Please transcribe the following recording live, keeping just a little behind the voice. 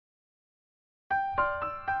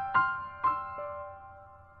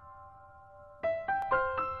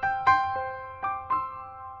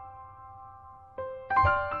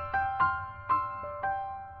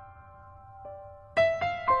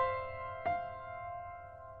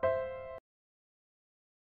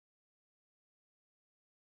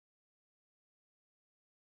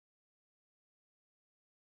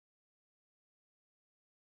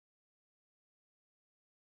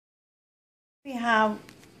We have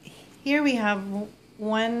here we have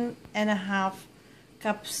 1.5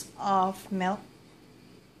 cups of milk,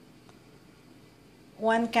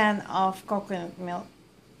 1 can of coconut milk,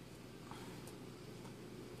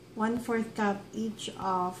 1/4 cup each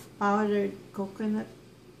of powdered coconut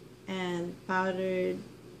and powdered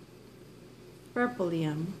purple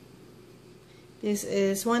yam. This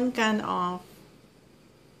is 1 can of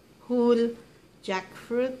whole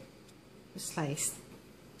jackfruit sliced.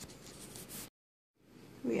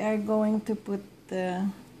 We are going to put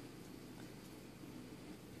the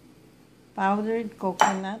powdered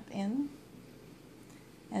coconut in,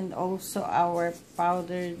 and also our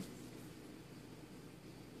powdered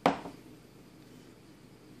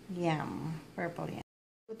yam, purple yam.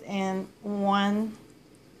 Put in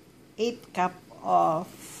 1/8 cup of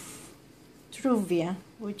truvia,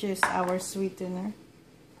 which is our sweetener.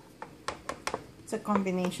 It's a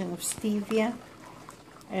combination of stevia,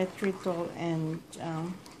 erythritol, and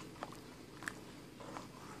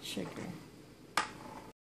sugar.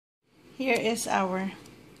 Here is our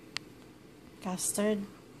custard.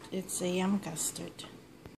 It's a yam custard.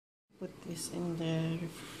 Put this in the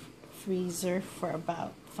freezer for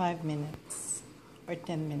about 5 minutes or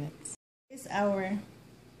 10 minutes. This is our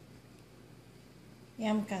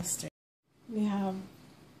yam custard. We have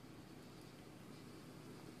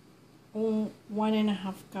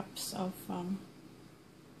 1.5 cups of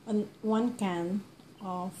 1 can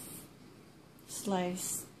of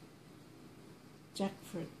sliced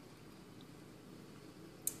jackfruit.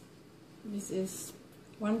 This is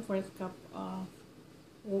 1/4 cup of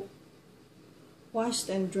washed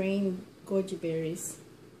and drained goji berries,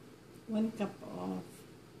 1 cup of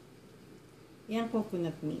young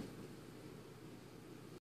coconut meat.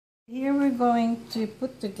 Here we're going to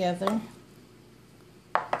put together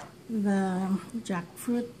the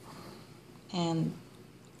jackfruit and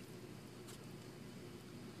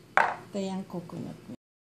the young coconut meat.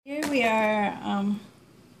 Here we are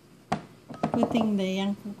putting the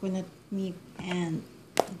young coconut meat and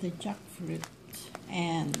the jackfruit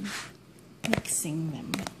and mixing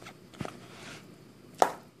them.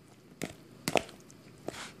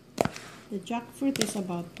 The jackfruit is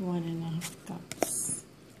about 1.5 cups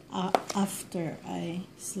after I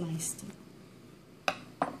sliced it.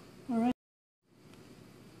 Alright.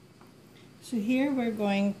 So here we're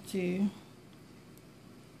going to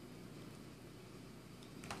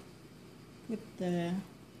put the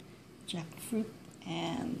jackfruit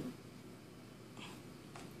and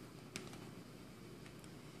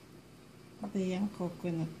the young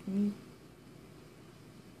coconut meat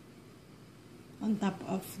on top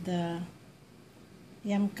of the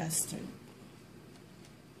yam custard.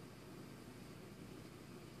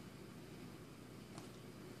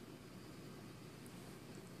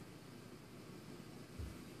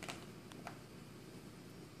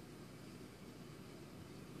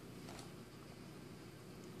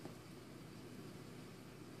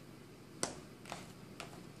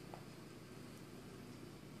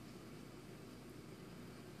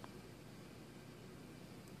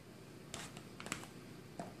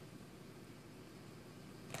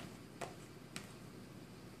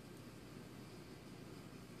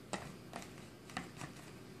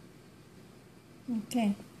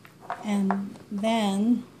 Okay, and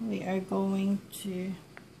then we are going to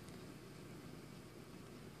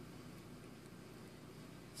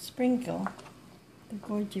sprinkle the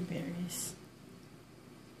goji berries.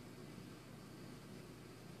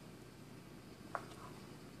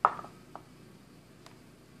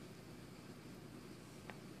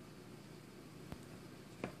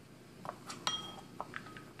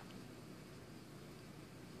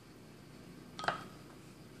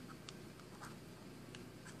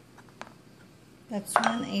 That's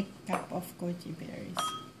 1/8 cup of goji berries.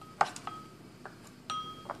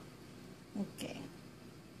 Okay.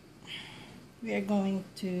 We are going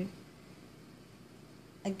to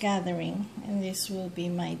a gathering, and this will be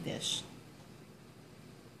my dish.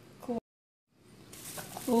 Cool.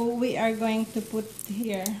 So we are going to put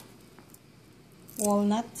here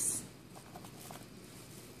walnuts,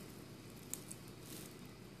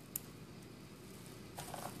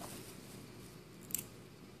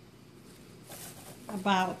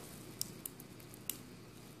 about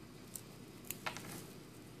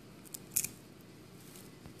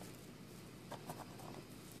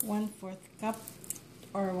 1/4 cup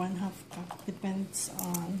or 1/2 cup, depends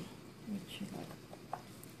on what you like.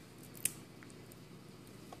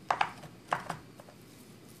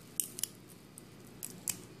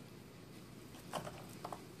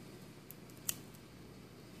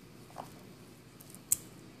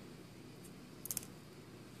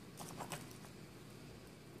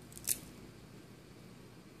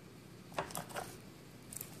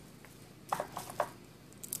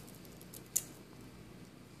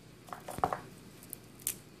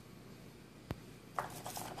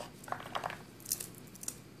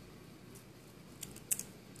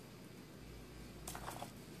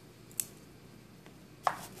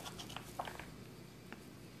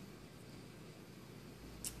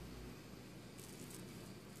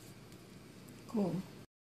 Cool.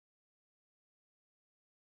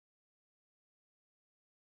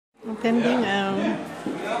 Attending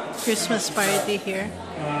Christmas party here.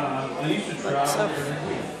 Lots of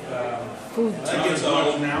food. I get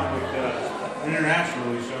watching out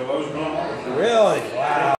internationally, so I was going on. Really?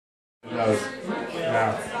 Wow. No.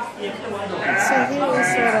 So here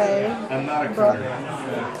is what I'm not a brought.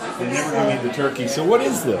 cutter. They never got me the turkey. So what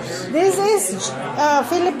is this? This is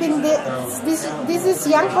Philippine. This is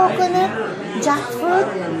young coconut, jackfruit,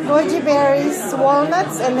 goji berries,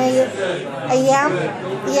 walnuts, and a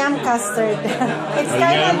yam custard. It's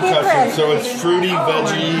kind of different. So it's fruity,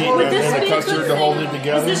 veggie, and a custard to hold it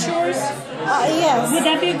together? Is this yours? Yes. Would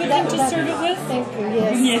that be a good thing to serve it with? Thank you.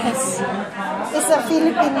 Yes. Yes. It's a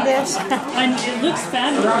Philippine dish. And it looks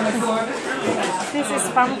fabulous. This is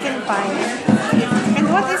pumpkin pie.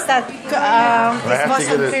 And what is that? Is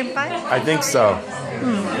Boston cream pie? I think so.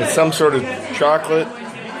 It's some sort of chocolate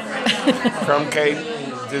crumb cake.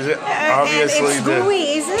 Is it obviously and it's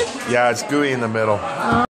gooey, is it? Yeah, it's gooey in the middle.